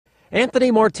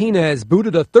Anthony Martinez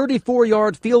booted a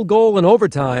 34-yard field goal in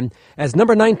overtime as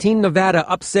number 19 Nevada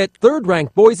upset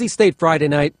third-ranked Boise State Friday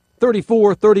night,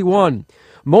 34-31.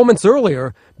 Moments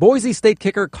earlier, Boise State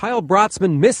kicker Kyle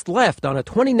Brotzman missed left on a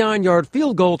 29-yard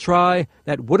field goal try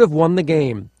that would have won the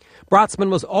game. Brotzman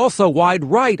was also wide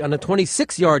right on a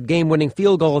 26-yard game-winning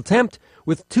field goal attempt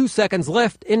with 2 seconds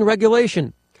left in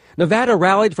regulation. Nevada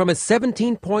rallied from a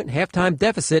 17-point halftime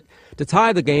deficit to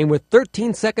tie the game with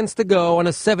 13 seconds to go on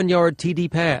a 7-yard TD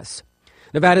pass.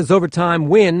 Nevada's overtime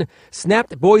win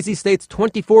snapped Boise State's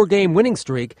 24-game winning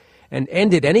streak and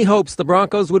ended any hopes the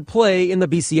Broncos would play in the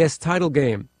BCS title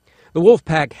game. The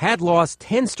Wolfpack had lost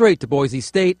 10 straight to Boise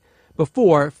State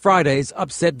before Friday's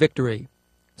upset victory.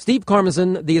 Steve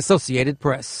Carmazin, The Associated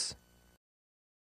Press.